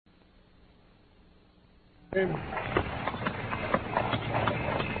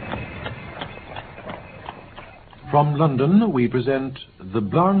From London, we present The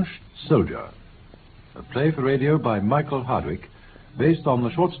Blanched Soldier, a play for radio by Michael Hardwick, based on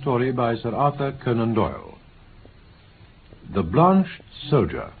the short story by Sir Arthur Conan Doyle. The Blanched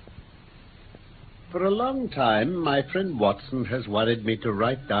Soldier. For a long time, my friend Watson has worried me to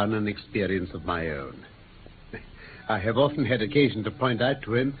write down an experience of my own. I have often had occasion to point out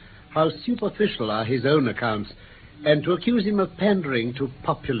to him how superficial are his own accounts, and to accuse him of pandering to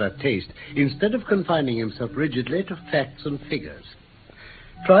popular taste, instead of confining himself rigidly to facts and figures.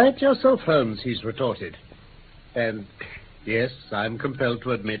 "Try it yourself, Holmes," he's retorted. And, yes, I'm compelled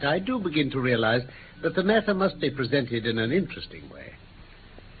to admit, I do begin to realize that the matter must be presented in an interesting way.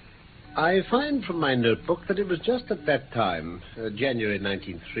 I find from my notebook that it was just at that time, January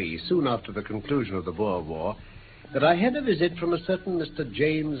 1903, soon after the conclusion of the Boer War, that I had a visit from a certain Mr.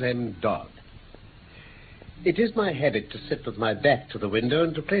 James M. Dodd. It is my habit to sit with my back to the window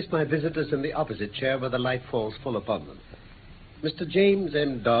and to place my visitors in the opposite chair where the light falls full upon them. Mr. James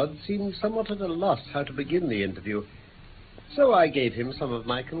M. Dodd seemed somewhat at a loss how to begin the interview, so I gave him some of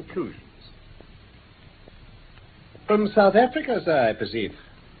my conclusions. "From South Africa, sir, I perceive."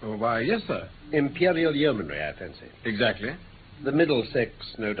 Oh, why, yes, sir. Imperial Yeomanry, I fancy. Exactly. The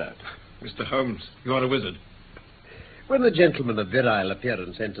Middlesex, no doubt. Mr. Holmes, you are a wizard. When a gentleman of virile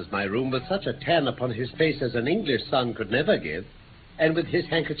appearance enters my room with such a tan upon his face as an English son could never give, and with his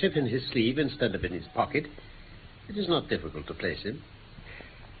handkerchief in his sleeve instead of in his pocket, it is not difficult to place him.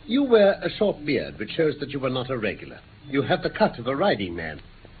 You wear a short beard, which shows that you were not a regular. You have the cut of a riding man.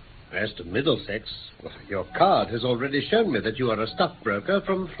 As to Middlesex, well, your card has already shown me that you are a stockbroker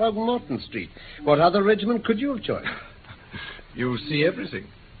from Throgmorton Street. What other regiment could you have joined? You see everything.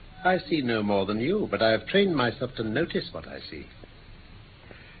 I see no more than you, but I have trained myself to notice what I see.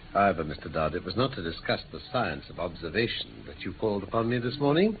 However, Mr. Dodd, it was not to discuss the science of observation that you called upon me this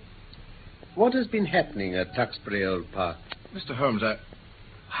morning. What has been happening at Tuxbury Old Park? Mr. Holmes,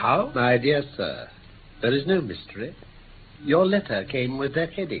 How? My dear sir, there is no mystery. Your letter came with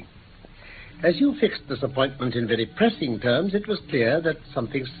that heading. As you fixed this appointment in very pressing terms, it was clear that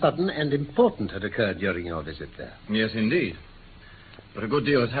something sudden and important had occurred during your visit there. Yes, indeed. But a good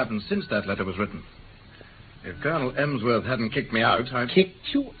deal has happened since that letter was written. If Colonel Emsworth hadn't kicked me out, I...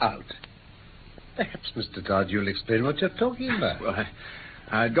 Kicked you out? Perhaps, Mr. Dodd, you'll explain what you're talking about. Well,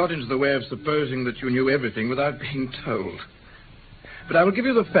 I'd got into the way of supposing that you knew everything without being told. But I will give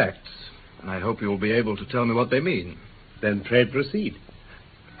you the facts, and I hope you'll be able to tell me what they mean. Then pray proceed.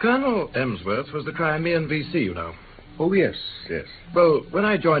 Colonel Emsworth was the Crimean VC, you know. Oh, yes, yes. Well, when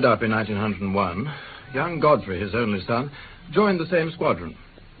I joined up in 1901, young Godfrey, his only son, joined the same squadron.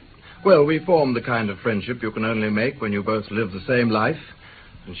 Well, we formed the kind of friendship you can only make when you both live the same life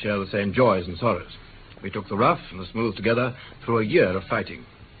and share the same joys and sorrows. We took the rough and the smooth together through a year of fighting.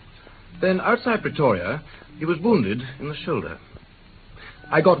 Then, outside Pretoria, he was wounded in the shoulder.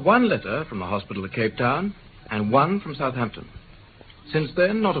 I got one letter from the hospital at Cape Town and one from Southampton. Since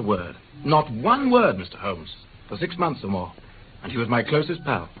then, not a word. Not one word, Mr. Holmes, for 6 months or more. And he was my closest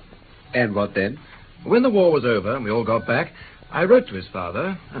pal. And what then? When the war was over and we all got back, I wrote to his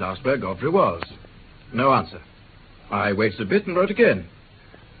father and asked where Godfrey was. No answer. I waited a bit and wrote again.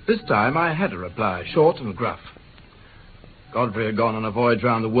 This time I had a reply, short and gruff. Godfrey had gone on a voyage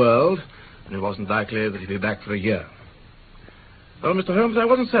round the world, and it wasn't likely that he'd be back for a year. Well, Mr. Holmes, I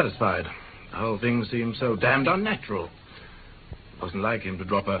wasn't satisfied. The whole thing seemed so damned unnatural. It wasn't like him to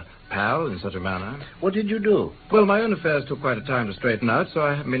drop a pal in such a manner. What did you do? Well, my own affairs took quite a time to straighten out, so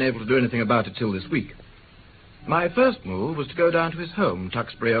I haven't been able to do anything about it till this week. My first move was to go down to his home,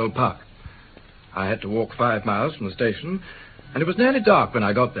 Tuxbury Old Park. I had to walk 5 miles from the station, and it was nearly dark when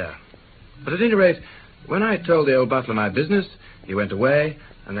I got there. But at any rate, when I told the old butler my business, he went away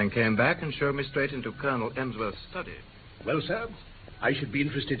and then came back and showed me straight into Colonel Emsworth's study. Well, sir, I should be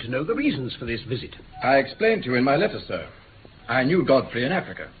interested to know the reasons for this visit. I explained to you in my letter, sir. I knew Godfrey in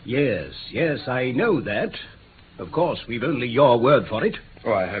Africa. Yes, I know that. Of course, we've only your word for it.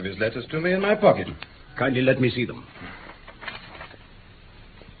 Oh, I have his letters to me in my pocket. Kindly let me see them.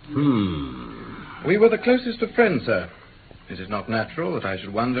 We were the closest of friends, sir. Is it not natural that I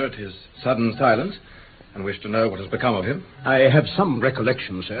should wonder at his sudden silence and wish to know what has become of him? I have some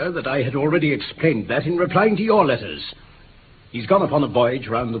recollection, sir, that I had already explained that in replying to your letters. He's gone upon a voyage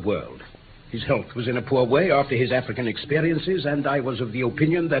round the world. His health was in a poor way after his African experiences, and I was of the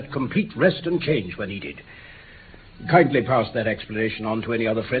opinion that complete rest and change were needed. Kindly pass that explanation on to any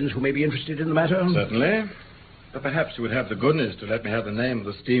other friends who may be interested in the matter. Certainly. But perhaps you would have the goodness to let me have the name of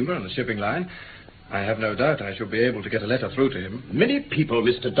the steamer and the shipping line. I have no doubt I shall be able to get a letter through to him. Many people,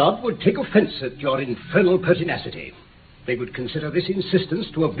 Mr. Dodd, would take offense at your infernal pertinacity. They would consider this insistence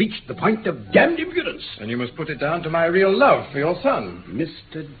to have reached the point of damned impudence. And you must put it down to my real love for your son.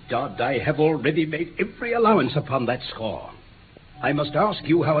 Mr. Dodd, I have already made every allowance upon that score. I must ask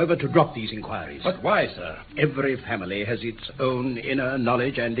you, however, to drop these inquiries. But why, sir? Every family has its own inner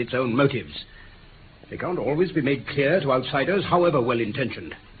knowledge and its own motives. They can't always be made clear to outsiders, however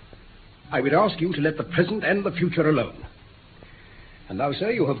well-intentioned. I would ask you to let the present and the future alone. And now, sir,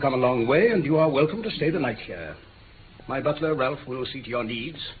 you have come a long way, and you are welcome to stay the night here. My butler, Ralph, will see to your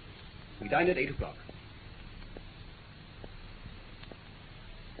needs. We dine at 8 o'clock.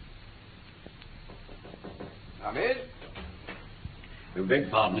 Come in. You beg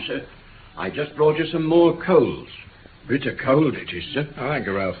pardon, sir. I just brought you some more coals. Bitter cold it is, sir. Oh, thank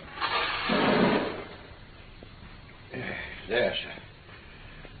you, Ralph. There, sir.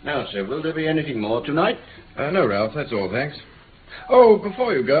 Now, sir, will there be anything more tonight? No, Ralph, that's all, thanks. Oh,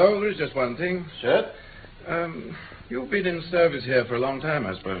 before you go, there's just one thing. Sir? You've been in service here for a long time,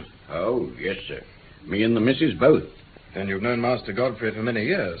 I suppose. Oh, yes, sir. Me and the missus both. And you've known Master Godfrey for many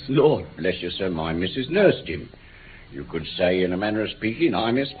years. Lord bless you, sir, my missus nursed him. You could say, in a manner of speaking,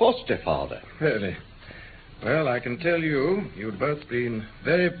 I'm his foster father. Really? Well, I can tell you'd both been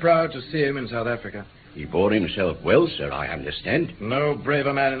very proud to see him in South Africa. He bore himself well, sir, I understand. No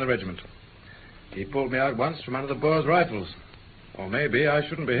braver man in the regiment. He pulled me out once from under the Boer's rifles. Or maybe I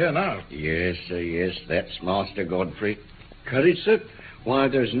shouldn't be here now. Yes, sir, yes, that's Master Godfrey. Courage, sir? Why,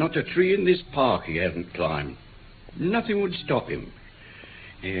 there's not a tree in this park he hasn't climbed. Nothing would stop him.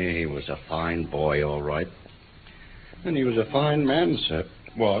 Yeah, he was a fine boy, all right. And he was a fine man, sir.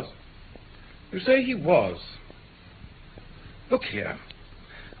 Was? You say he was? Look here.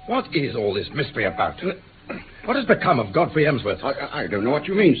 What is all this mystery about? What has become of Godfrey Emsworth? I don't know what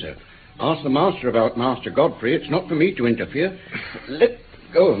you mean, sir. Ask the master about Master Godfrey. It's not for me to interfere. Let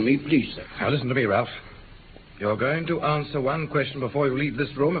go of me, please, sir. Now, listen to me, Ralph. You're going to answer one question before you leave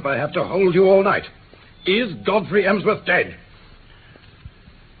this room if I have to hold you all night. Is Godfrey Emsworth dead?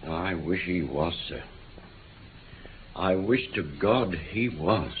 I wish he was, sir. I wish to God he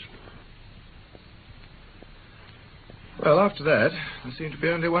was. Well, after that, there seemed to be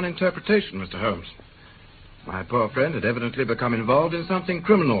only one interpretation, Mr. Holmes. My poor friend had evidently become involved in something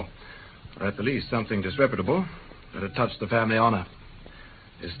criminal, or at the least something disreputable, that had touched the family honor.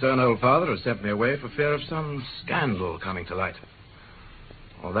 His stern old father had sent me away for fear of some scandal coming to light.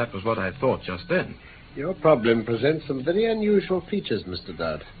 Well, that was what I thought just then. Your problem presents some very unusual features, Mr.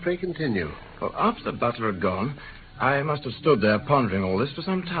 Dodd. Pray continue. Well, after the butler had gone, I must have stood there pondering all this for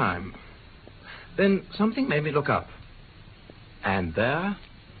some time. Then something made me look up. And there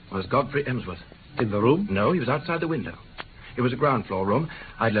was Godfrey Emsworth. In the room? No, he was outside the window. It was a ground floor room.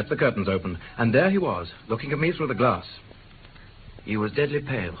 I'd left the curtains open. And there he was, looking at me through the glass. He was deadly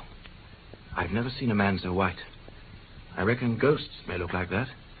pale. I've never seen a man so white. I reckon ghosts may look like that.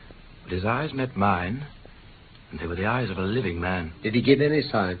 But his eyes met mine, and they were the eyes of a living man. Did he give any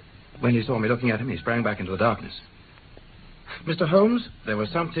sign? When he saw me looking at him, he sprang back into the darkness. Mr. Holmes, there was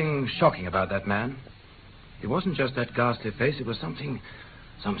something shocking about that man. It wasn't just that ghastly face. It was something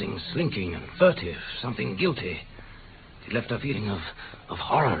slinking and furtive, something guilty. It left a feeling of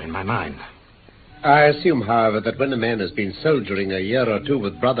horror in my mind. I assume, however, that when a man has been soldiering a year or two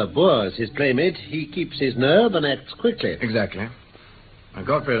with Brother Boer as his playmate, he keeps his nerve and acts quickly. Exactly. And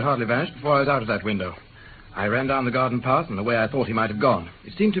Godfrey had hardly vanished before I was out of that window. I ran down the garden path in the way I thought he might have gone.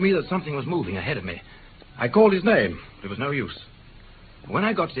 It seemed to me that something was moving ahead of me. I called his name, but it was no use. When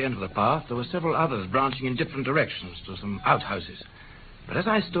I got to the end of the path, there were several others branching in different directions to some outhouses. But as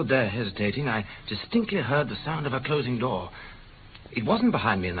I stood there hesitating, I distinctly heard the sound of a closing door. It wasn't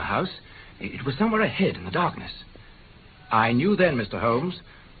behind me in the house. It was somewhere ahead in the darkness. I knew then, Mr. Holmes,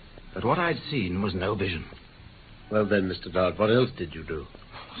 that what I'd seen was no vision. Well then, Mr. Dodd, what else did you do?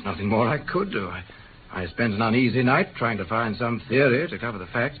 There's nothing more I could do. I spent an uneasy night trying to find some theory to cover the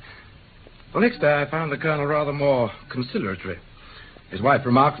facts. Well, next day I found the colonel rather more conciliatory. His wife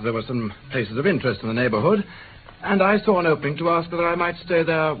remarked that there were some places of interest in the neighborhood, and I saw an opening to ask whether I might stay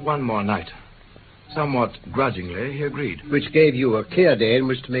there one more night. Somewhat grudgingly, he agreed. Which gave you a clear day in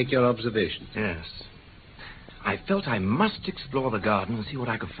which to make your observations. Yes. I felt I must explore the garden and see what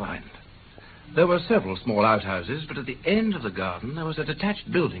I could find. There were several small outhouses, but at the end of the garden there was a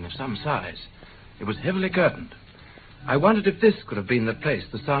detached building of some size. It was heavily curtained. I wondered if this could have been the place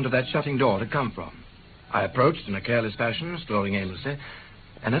the sound of that shutting door had come from. I approached in a careless fashion, strolling aimlessly,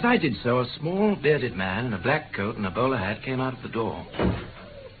 and as I did so, a small, bearded man in a black coat and a bowler hat came out of the door.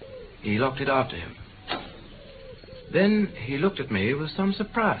 He locked it after him. Then he looked at me with some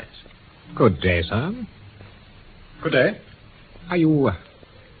surprise. Good day, sir. Good day. Are you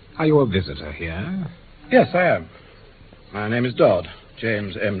a visitor here? Yes, I am. My name is Dodd,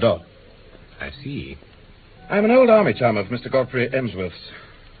 James M. Dodd. I see. I'm an old army chum of Mr. Godfrey Emsworth's.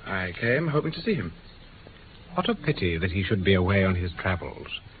 I came hoping to see him. What a pity that he should be away on his travels.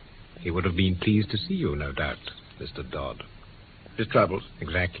 He would have been pleased to see you, no doubt, Mr. Dodd. His travels?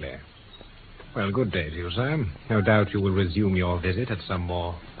 Exactly. Well, good day to you, sir. No doubt you will resume your visit at some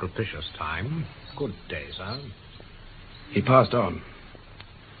more propitious time. Good day, sir. He passed on.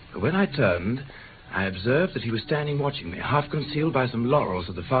 But when I turned, I observed that he was standing watching me, half concealed by some laurels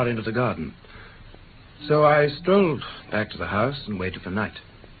at the far end of the garden. So I strolled back to the house and waited for night.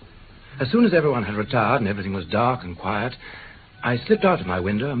 As soon as everyone had retired and everything was dark and quiet, I slipped out of my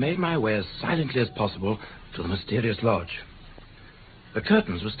window and made my way as silently as possible to the mysterious lodge. The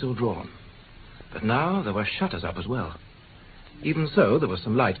curtains were still drawn, but now there were shutters up as well. Even so, there was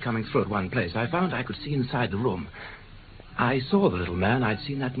some light coming through at one place. I found I could see inside the room. I saw the little man I'd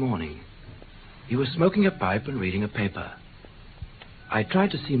seen that morning. He was smoking a pipe and reading a paper. I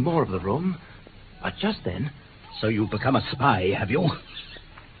tried to see more of the room, but just then... So you've become a spy, have you?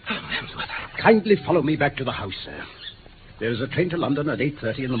 Oh, Emsworth. Kindly follow me back to the house, sir. There's a train to London at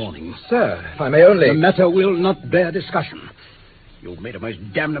 8:30 in the morning. Sir, if I may only... The matter will not bear discussion. You've made a most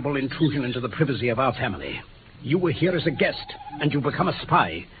damnable intrusion into the privacy of our family. You were here as a guest, and you've become a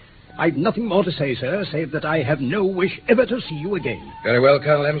spy. I've nothing more to say, sir, save that I have no wish ever to see you again. Very well,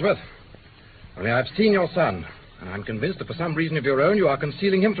 Colonel Emsworth. Only I've seen your son, and I'm convinced that for some reason of your own, you are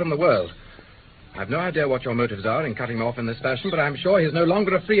concealing him from the world. I've no idea what your motives are in cutting him off in this fashion, but I'm sure he's no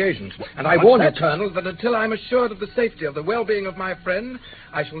longer a free agent. And I warn you, Colonel, that until I'm assured of the safety of the well-being of my friend,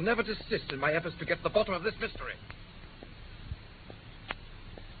 I shall never desist in my efforts to get to the bottom of this mystery.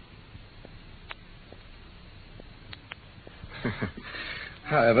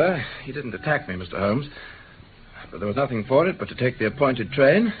 However, he didn't attack me, Mr. Holmes. But there was nothing for it but to take the appointed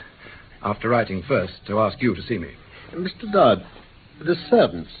train, after writing first to ask you to see me. Mr. Dodd, the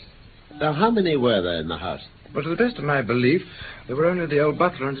servants... Now, how many were there in the house? Well, to the best of my belief, there were only the old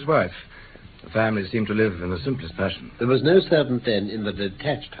butler and his wife. The family seemed to live in the simplest fashion. There was no servant, then, in the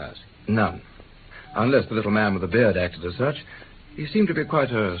detached house? None. Unless the little man with the beard acted as such. He seemed to be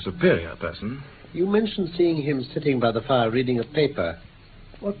quite a superior person. You mentioned seeing him sitting by the fire reading a paper.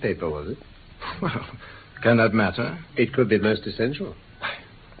 What paper was it? Well, can that matter? It could be most essential. I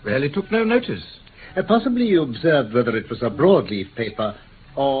really took no notice. Possibly you observed whether it was a broadleaf paper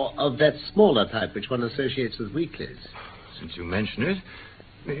or of that smaller type which one associates with weeklies. Since you mention it,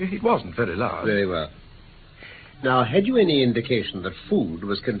 it wasn't very large. Very well. Now, had you any indication that food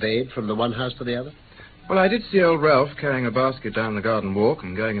was conveyed from the one house to the other? Well, I did see old Ralph carrying a basket down the garden walk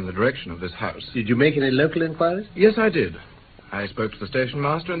and going in the direction of this house. Did you make any local inquiries? Yes, I did. I spoke to the station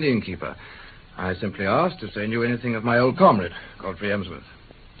master and the innkeeper. I simply asked if they knew anything of my old comrade, Godfrey Emsworth.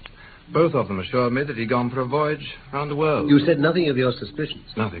 Both of them assured me that he'd gone for a voyage round the world. You said nothing of your suspicions?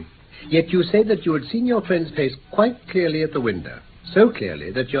 Nothing. Yet you said that you had seen your friend's face quite clearly at the window. So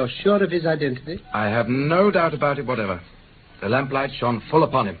clearly that you're sure of his identity? I have no doubt about it whatever. The lamplight shone full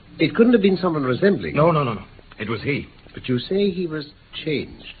upon him. It couldn't have been someone resembling him. No. It was he. But you say he was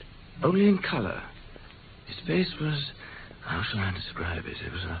changed. Only in color. His face was... How shall I describe it?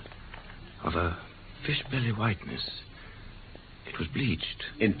 It was of a fish-belly whiteness. It was bleached.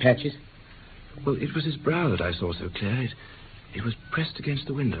 In patches? Well, it was his brow that I saw so clear. It was pressed against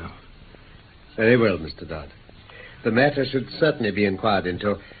the window. Very well, Mr. Dodd. The matter should certainly be inquired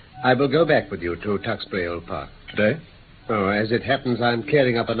into. I will go back with you to Tuxbury Old Park. Today? Oh, as it happens, I'm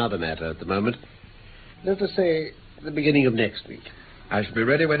clearing up another matter at the moment. Let us say the beginning of next week. I shall be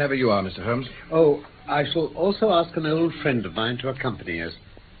ready whenever you are, Mr. Holmes. Oh, I shall also ask an old friend of mine to accompany us.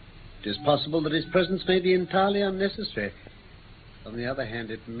 It is possible that his presence may be entirely unnecessary. On the other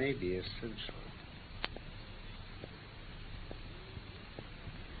hand, it may be essential.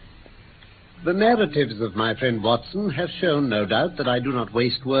 The narratives of my friend Watson have shown, no doubt, that I do not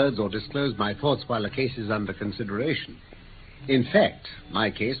waste words or disclose my thoughts while a case is under consideration. In fact,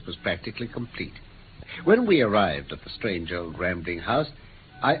 my case was practically complete. When we arrived at the strange old rambling house,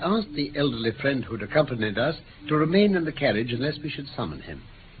 I asked the elderly friend who'd accompanied us to remain in the carriage unless we should summon him.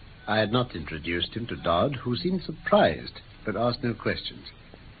 I had not introduced him to Dodd, who seemed surprised, but asked no questions.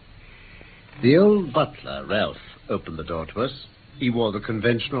 The old butler, Ralph, opened the door to us. He wore the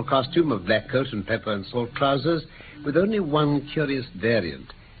conventional costume of black coat and pepper and salt trousers, with only one curious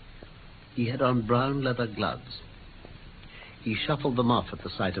variant. He had on brown leather gloves. He shuffled them off at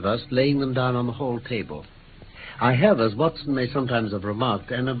the sight of us, laying them down on the hall table. I have, as Watson may sometimes have remarked,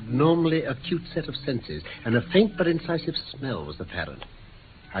 an abnormally acute set of senses, and a faint but incisive smell was apparent.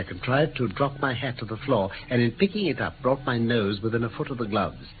 I contrived to drop my hat to the floor, and in picking it up, brought my nose within a foot of the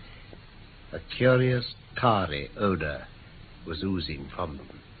gloves. A curious, tarry odor was oozing from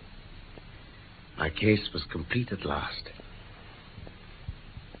them. My case was complete at last.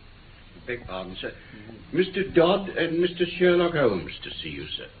 Beg pardon, sir. Mr. Dodd and Mr. Sherlock Holmes to see you,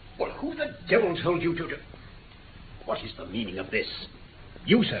 sir. Well, who the devil told you to do... What is the meaning of this?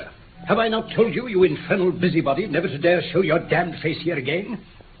 You, sir. Have I not told you, you infernal busybody, never to dare show your damned face here again?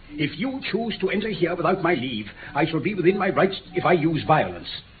 If you choose to enter here without my leave, I shall be within my rights if I use violence.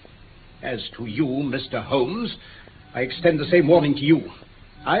 As to you, Mr. Holmes, I extend the same warning to you.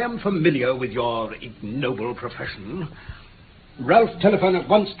 I am familiar with your ignoble profession. Ralph, telephone at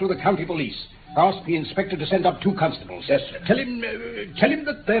once to the county police. Ask the inspector to send up 2 constables. Yes, sir. Tell him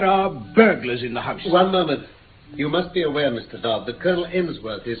that there are burglars in the house. One moment. You must be aware, Mr. Dodd, that Colonel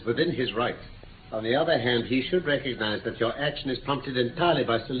Emsworth is within his rights. On the other hand, he should recognize that your action is prompted entirely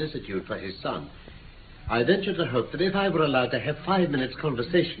by solicitude for his son. I venture to hope that if I were allowed to have 5 minutes'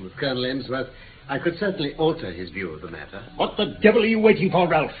 conversation with Colonel Emsworth, I could certainly alter his view of the matter. What the devil are you waiting for,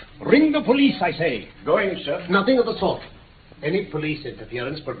 Ralph? Ring the police, I say. Going, sir. Nothing of the sort. Any police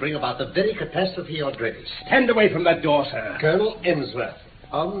interference would bring about the very catastrophe you're dreading. Stand away from that door, sir. Colonel Emsworth,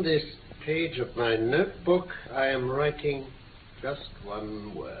 on this page of my notebook, I am writing just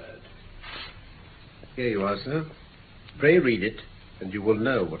one word. Here you are, sir. Pray read it, and you will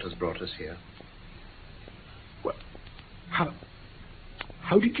know what has brought us here. What?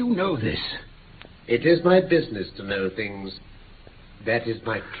 How did you know this? It is my business to know things. That is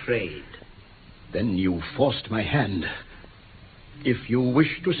my trade. Then you forced my hand. If you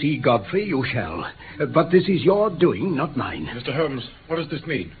wish to see Godfrey, you shall. But this is your doing, not mine. Mr. Holmes, what does this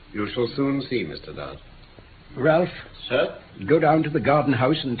mean? You shall soon see, Mr. Dodd. Ralph? Sir? Go down to the garden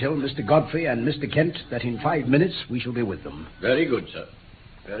house and tell Mr. Godfrey and Mr. Kent that in 5 minutes we shall be with them. Very good, sir.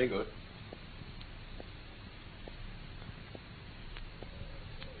 Very good.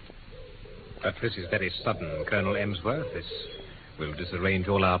 But this is very sudden, Colonel Emsworth. This will disarrange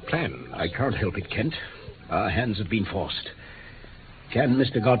all our plans. I can't help it, Kent. Our hands have been forced. Can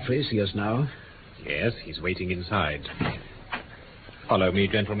Mr. Godfrey see us now? Yes, he's waiting inside. Follow me,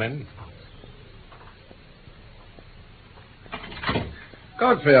 gentlemen.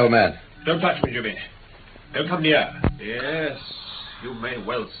 Godfrey, old man. Don't touch me, Jimmy. Don't come near. Yes, you may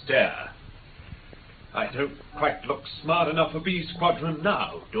well stare. I don't quite look smart enough for B Squadron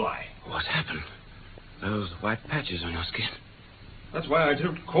now, do I? What happened? Those white patches on your skin. That's why I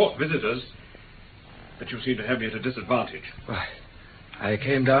don't court visitors. But you seem to have me at a disadvantage. Why, I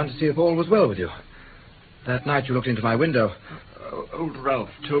came down to see if all was well with you. That night you looked into my window. Old Ralph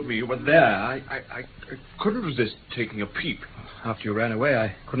told me you were there. I couldn't resist taking a peep. After you ran away,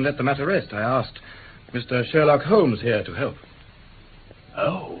 I couldn't let the matter rest. I asked Mr. Sherlock Holmes here to help.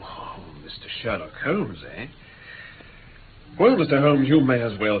 Oh, Mr. Sherlock Holmes, eh? Well, Mr. Holmes, you may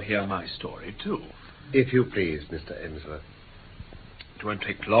as well hear my story, too. If you please, Mr. Emsworth. It won't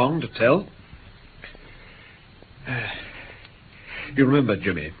take long to tell. You remember,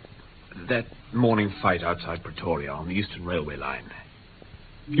 Jimmy, that morning fight outside Pretoria on the Eastern Railway line?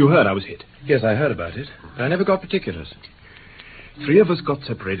 You heard I was hit. Yes, I heard about it, but I never got particulars. 3 of us got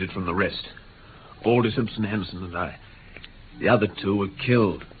separated from the rest. Baldy, Simpson, Henson, and I. The other 2 were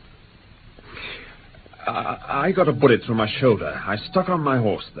killed. I got a bullet through my shoulder. I stuck on my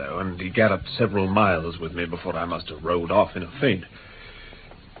horse, though, and he galloped several miles with me before I must have rolled off in a faint.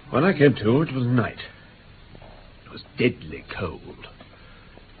 When I came to, it was night. It was deadly cold.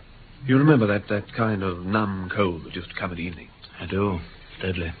 You remember that kind of numb cold that used to come at evening? I do.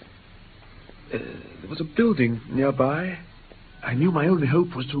 Deadly. There was a building nearby. I knew my only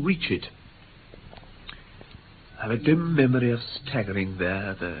hope was to reach it. I have a dim memory of staggering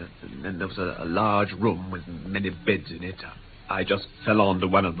there, and there was a large room with many beds in it. I just fell onto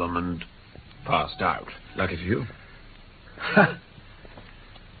one of them and passed out. Lucky for you.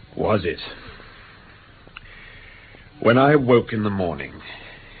 Was it? When I woke in the morning,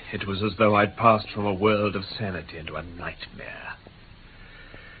 it was as though I'd passed from a world of sanity into a nightmare.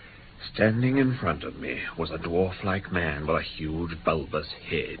 Standing in front of me was a dwarf-like man with a huge bulbous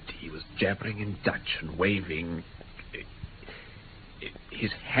head. He was jabbering in Dutch and waving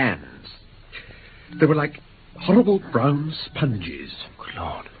his hands. They were like horrible brown sponges. Good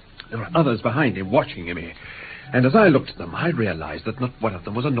Lord. There were others behind him watching me. And as I looked at them, I realized that not one of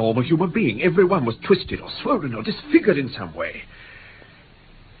them was a normal human being. Every one was twisted or swollen or disfigured in some way.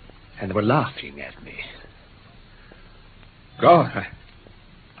 And they were laughing at me. God,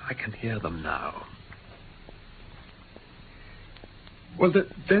 I can hear them now. Well,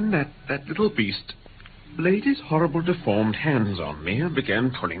 then that little beast laid his horrible deformed hands on me and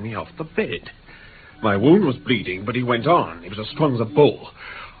began pulling me off the bed. My wound was bleeding, but he went on. He was as strong as a bull.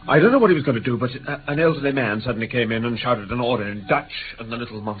 I don't know what he was going to do, but an elderly man suddenly came in and shouted an order in Dutch, and the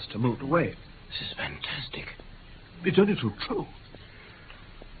little monster moved away. This is fantastic. It's only too true.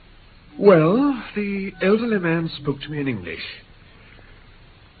 Well, the elderly man spoke to me in English.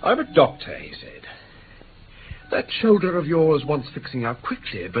 I'm a doctor, he said. That shoulder of yours wants fixing out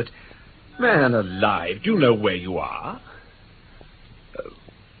quickly, but, man alive, do you know where you are?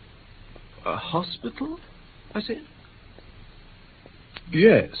 A hospital? I said.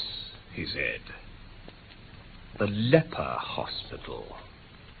 Yes, he said. The leper hospital.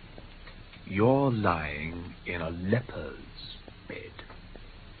 You're lying in a leper's bed.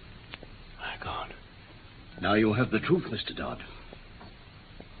 My God. Now you have the truth, Mr. Dodd.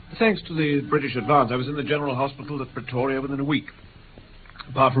 Thanks to the British advance, I was in the General Hospital at Pretoria within a week.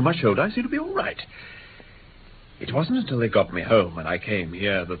 Apart from my shoulder, I seem to be all right. It wasn't until they got me home and I came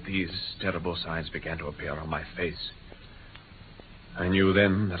here that these terrible signs began to appear on my face. I knew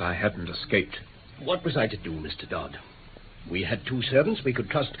then that I hadn't escaped. What was I to do, Mr. Dodd? We had 2 servants we could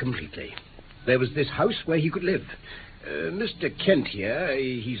trust completely. There was this house where he could live. Mr. Kent here,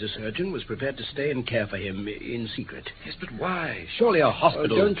 he's a surgeon, was prepared to stay and care for him in secret. Yes, but why? Surely a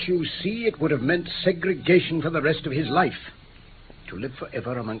hospital... don't you see? It would have meant segregation for the rest of his life. To live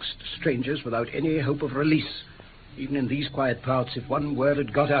forever amongst strangers without any hope of release. Even in these quiet parts, if one word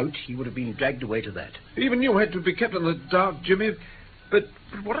had got out, he would have been dragged away to that. Even you had to be kept in the dark, Jimmy. But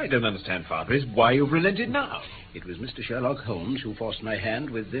what I don't understand, Father, is why you've relented now. It was Mr. Sherlock Holmes who forced my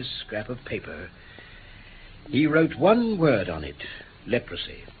hand with this scrap of paper. He wrote 1 word on it,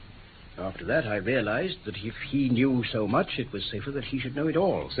 leprosy. After that, I realized that if he knew so much, it was safer that he should know it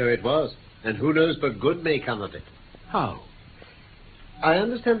all. So it was. And who knows but good may come of it. How? I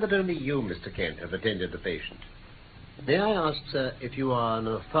understand that only you, Mr. Kent, have attended the patient. May I ask, sir, if you are an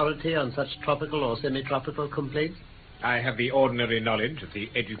authority on such tropical or semi-tropical complaints? I have the ordinary knowledge of the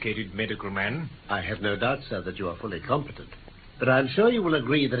educated medical man. I have no doubt, sir, that you are fully competent. But I'm sure you will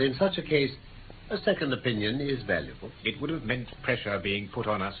agree that in such a case, a second opinion is valuable. It would have meant pressure being put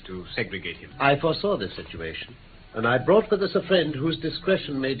on us to segregate him. I foresaw this situation, and I brought with us a friend whose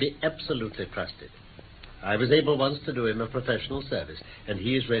discretion may be absolutely trusted. I was able once to do him a professional service, and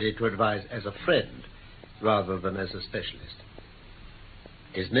he is ready to advise as a friend rather than as a specialist.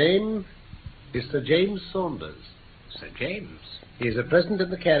 His name is Sir James Saunders. Sir James? He is at present in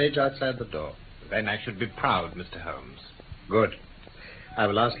the carriage outside the door. Then I should be proud, Mr. Holmes. Good. I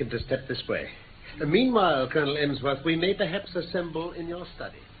will ask him to step this way. Meanwhile, Colonel Emsworth, we may perhaps assemble in your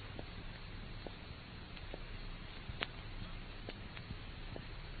study.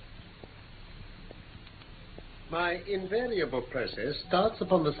 My invariable process starts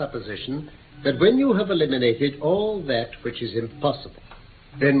upon the supposition that when you have eliminated all that which is impossible,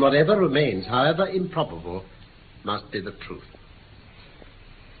 then whatever remains, however improbable, must be the truth.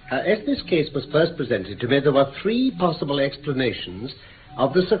 As this case was first presented to me, there were 3 possible explanations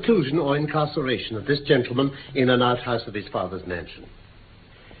of the seclusion or incarceration of this gentleman in an outhouse of his father's mansion.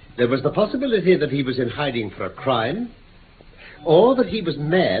 There was the possibility that he was in hiding for a crime, or that he was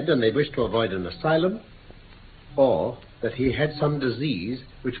mad and they wished to avoid an asylum, or that he had some disease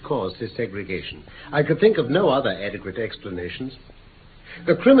which caused his segregation. I could think of no other adequate explanations.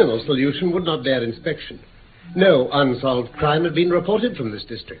 The criminal solution would not bear inspection. No unsolved crime had been reported from this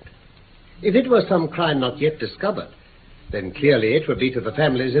district. If it were some crime not yet discovered, then clearly it would be to the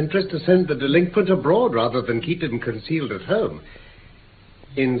family's interest to send the delinquent abroad rather than keep him concealed at home.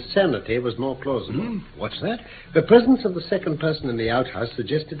 Insanity was more plausible. What's that? The presence of the second person in the outhouse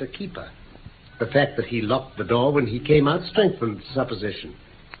suggested a keeper. The fact that he locked the door when he came out strengthened the supposition.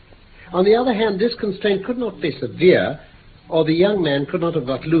 On the other hand, this constraint could not be severe, or the young man could not have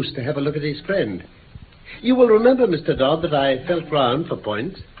got loose to have a look at his friend. You will remember, Mr. Dodd, that I felt round for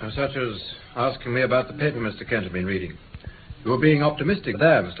points. Such as asking me about the paper Mr. Kent had been reading. You were being optimistic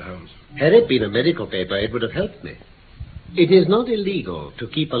there, Mr. Holmes. Had it been a medical paper, it would have helped me. It is not illegal to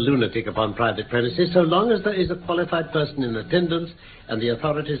keep a lunatic upon private premises so long as there is a qualified person in attendance and the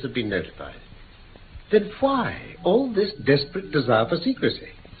authorities have been notified. Then why all this desperate desire for secrecy?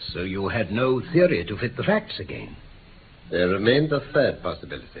 So you had no theory to fit the facts again? There remained a third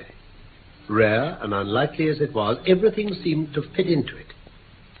possibility. Rare and unlikely as it was, everything seemed to fit into it.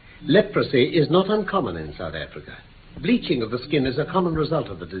 Leprosy is not uncommon in South Africa. Bleaching of the skin is a common result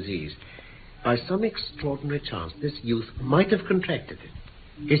of the disease. By some extraordinary chance, this youth might have contracted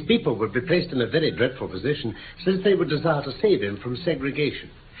it. His people would be placed in a very dreadful position, since they would desire to save him from segregation.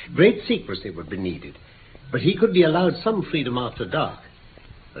 Great secrecy would be needed, but he could be allowed some freedom after dark.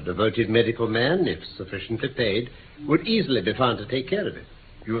 A devoted medical man, if sufficiently paid, would easily be found to take care of it.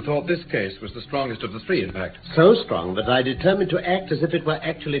 You thought this case was the strongest of the three, in fact. So strong that I determined to act as if it were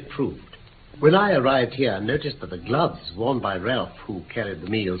actually proved. When I arrived here, I noticed that the gloves worn by Ralph, who carried the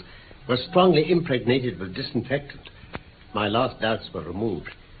meals, were strongly impregnated with disinfectant. My last doubts were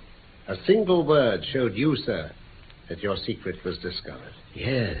removed. A single word showed you, sir, that your secret was discovered.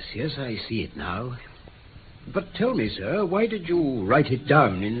 Yes, I see it now. But tell me, sir, why did you write it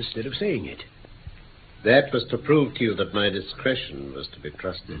down instead of saying it? That was to prove to you that my discretion was to be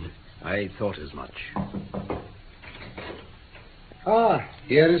trusted. I thought as much.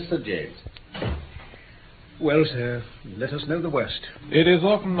 Here is Sir James. Well, sir, let us know the worst. It is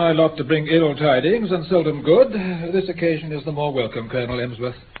often my lot to bring ill tidings and seldom good. This occasion is the more welcome, Colonel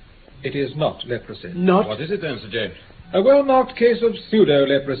Emsworth. It is not leprosy. Not? What is it then, Sir James? A well-marked case of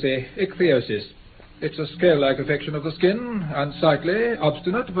pseudo-leprosy, ichthyosis. It's a scale-like affection of the skin, unsightly,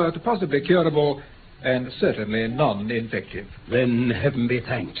 obstinate, but possibly curable, and certainly non-infective. Then heaven be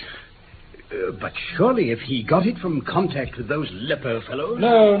thanked. But surely if he got it from contact with those leper fellows...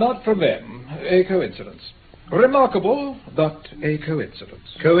 No, not from them. A coincidence. Remarkable, but a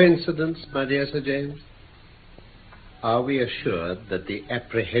coincidence. Coincidence, my dear Sir James? Are we assured that the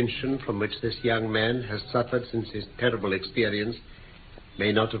apprehension from which this young man has suffered since his terrible experience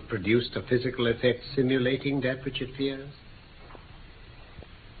may not have produced a physical effect simulating that which it fears?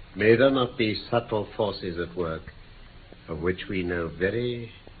 May there not be subtle forces at work of which we know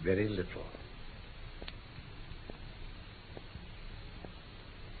very, very little?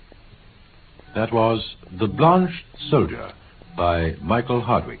 That was The Blanched Soldier by Michael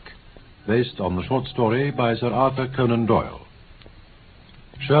Hardwick, based on the short story by Sir Arthur Conan Doyle.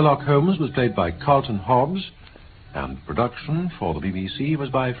 Sherlock Holmes was played by Carlton Hobbs, and production for the BBC was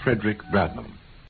by Frederick Bradnam.